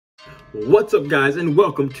What's up guys, and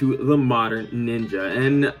welcome to The Modern Ninja.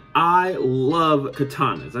 And I love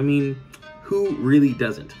katanas. I mean, who really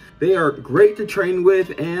doesn't? They are great to train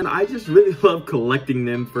with, and I just really love collecting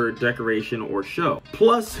them for decoration or show.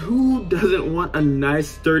 Plus, who doesn't want a nice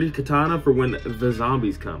sturdy katana for when the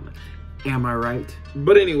zombies come? Am I right?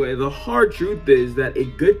 But anyway, the hard truth is that a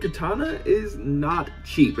good katana is not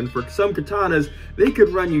cheap. And for some katanas, they could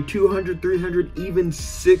run you $200, $300, even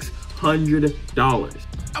 $600.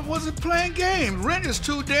 I wasn't playing games. Rent is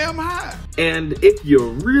too damn high. And if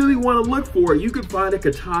you really want to look for it, you could find a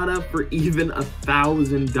katana for even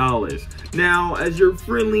 $1,000. Now, as your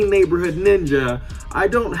friendly neighborhood ninja, I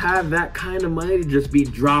don't have that kind of money to just be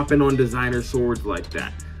dropping on designer swords like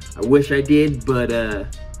that. I wish I did, but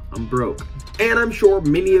I'm broke. And I'm sure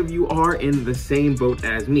many of you are in the same boat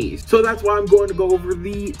as me. So that's why I'm going to go over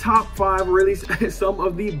the top 5, or at least some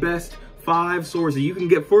of the best 5 swords that you can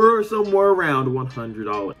get for somewhere around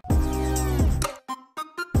 $100.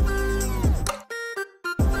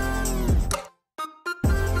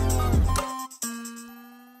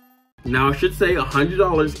 Now, I should say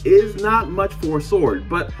 $100 is not much for a sword,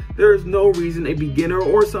 but there is no reason a beginner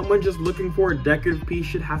or someone just looking for a decorative piece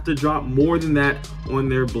should have to drop more than that on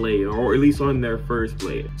their blade, or at least on their first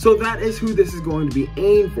blade. So that is who this is going to be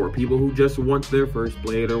aimed for, people who just want their first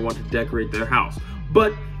blade or want to decorate their house.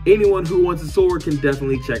 But anyone who wants a sword can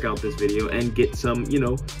definitely check out this video and get some,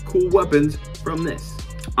 cool weapons from this.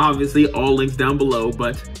 Obviously, all links down below,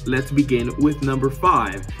 but let's begin with number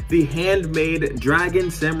 5, the handmade Dragon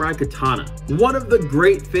Samurai Katana. One of the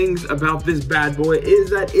great things about this bad boy is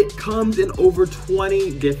that it comes in over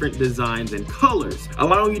 20 different designs and colors,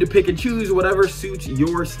 allowing you to pick and choose whatever suits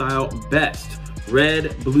your style best.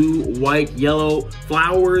 Red, blue, white, yellow,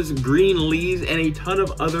 flowers, green leaves, and a ton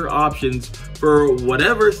of other options for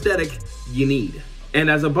whatever aesthetic you need. And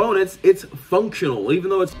as a bonus, it's functional. Even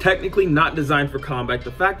though it's technically not designed for combat,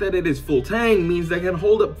 the fact that it is full tang means that it can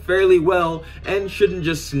hold up fairly well and shouldn't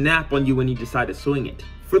just snap on you when you decide to swing it.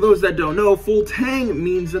 For those that don't know, full tang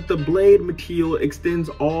means that the blade material extends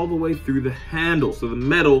all the way through the handle, so the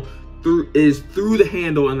metal is through the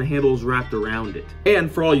handle and the handle is wrapped around it.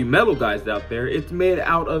 And for all you metal guys out there, it's made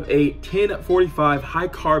out of a 1045 high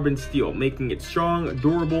carbon steel, making it strong,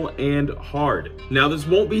 durable, and hard. Now, this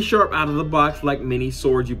won't be sharp out of the box like many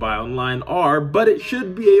swords you buy online are, but it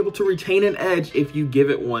should be able to retain an edge if you give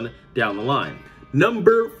it one down the line.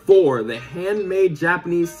 Number 4, the handmade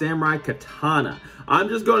Japanese samurai katana. I'm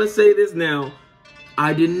just gonna say this now,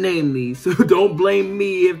 I didn't name these, so don't blame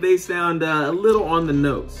me if they sound a little on the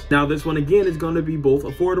nose. Now, this one again is going to be both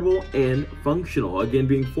affordable and functional, again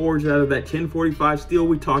being forged out of that 1045 steel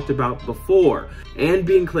we talked about before, and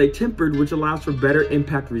being clay tempered, which allows for better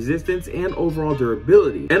impact resistance and overall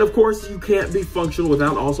durability. And of course, you can't be functional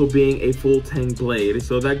without also being a full tang blade,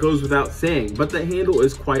 so that goes without saying, but the handle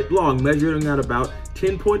is quite long, measuring at about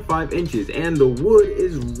 10.5 inches, and the wood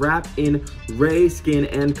is wrapped in ray skin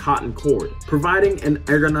and cotton cord, providing an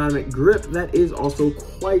ergonomic grip that is also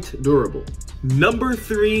quite durable. Number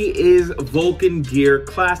 3 is Vulcan Gear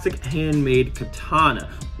Classic Handmade Katana.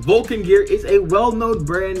 Vulcan Gear is a well-known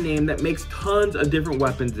brand name that makes tons of different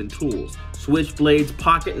weapons and tools. Switchblades,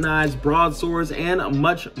 pocket knives, broadswords, and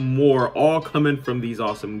much more, all coming from these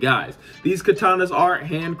awesome guys. These katanas are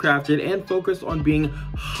handcrafted and focused on being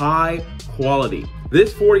high quality.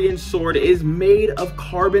 This 40-inch sword is made of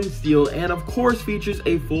carbon steel and of course features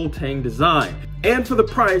a full tang design. And for the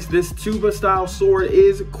price, this tuba style sword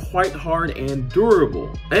is quite hard and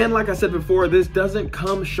durable. And like I said before, this doesn't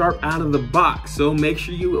come sharp out of the box, so make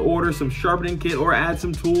sure you order some sharpening kit or add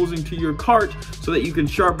some tools into your cart so that you can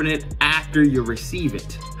sharpen it after you receive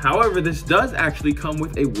it. However, this does actually come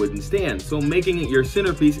with a wooden stand, so making it your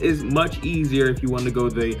centerpiece is much easier if you want to go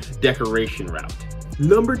the decoration route.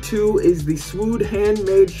 Number 2 is the Swood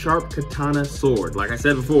Handmade Sharp Katana Sword. Like I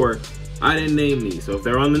said before, I didn't name these, so if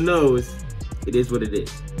they're on the nose, it is what it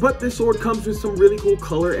is. But this sword comes with some really cool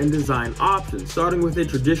color and design options, starting with a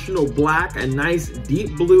traditional black, a nice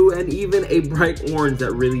deep blue, and even a bright orange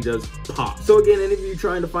that really does pop. So again, any of you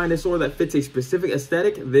trying to find a sword that fits a specific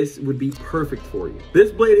aesthetic, this would be perfect for you.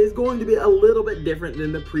 This blade is going to be a little bit different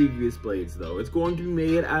than the previous blades though. It's going to be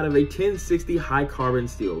made out of a 1060 high carbon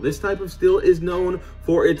steel. This type of steel is known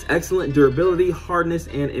for its excellent durability, hardness,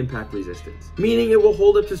 and impact resistance, meaning it will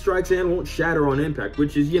hold up to strikes and won't shatter on impact,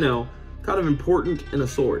 which is, kind of important in a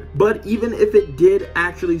sword. But even if it did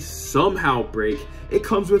actually somehow break, it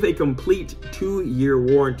comes with a complete 2-year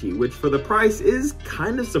warranty, which for the price is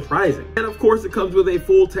kind of surprising. And of course, it comes with a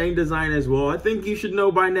full tang design as well. I think you should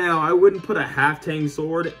know by now, I wouldn't put a half tang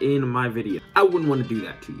sword in my video. I wouldn't want to do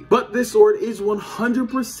that to you. But this sword is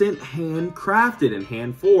 100% handcrafted and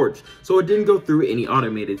hand forged, so it didn't go through any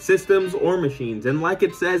automated systems or machines, and like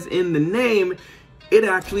it says in the name, it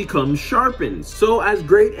actually comes sharpened. So as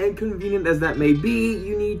great and convenient as that may be,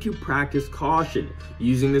 you need to practice caution.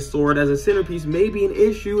 Using this sword as a centerpiece may be an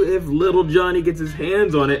issue if little Johnny gets his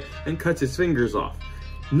hands on it and cuts his fingers off.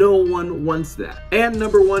 No one wants that. And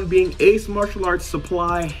number 1 being Ace Martial Arts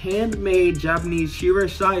Supply handmade Japanese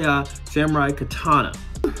Shirashaya Samurai Katana.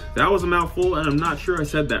 That was a mouthful, and I'm not sure I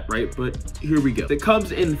said that right, but here we go. It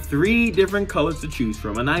comes in 3 different colors to choose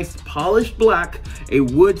from: a nice polished black, a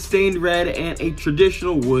wood stained red, and a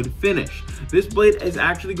traditional wood finish. This blade is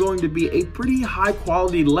actually going to be a pretty high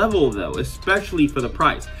quality level though, especially for the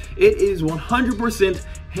price. It is 100%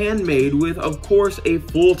 handmade with, of course, a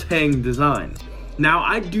full tang design. Now,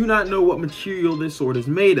 I do not know what material this sword is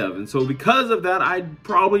made of, and so because of that, I'd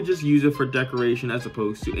probably just use it for decoration as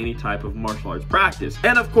opposed to any type of martial arts practice.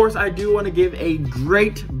 And of course, I do want to give a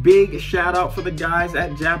great big shout out for the guys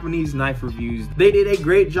at Japanese Knife Reviews. They did a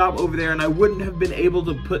great job over there, and I wouldn't have been able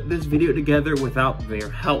to put this video together without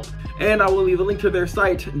their help. And I will leave a link to their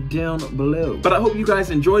site down below. But I hope you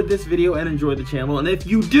guys enjoyed this video and enjoyed the channel, and if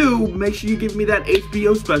you do, make sure you give me that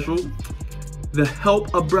HBO special, the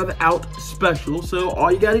Help a Brother Out special. So all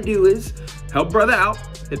you gotta do is help brother out,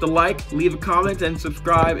 hit the like, leave a comment, and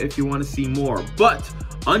subscribe if you want to see more. But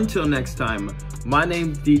until next time, my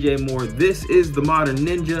name's DJ Moore, this is The Modern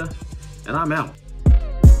Ninja, and I'm out.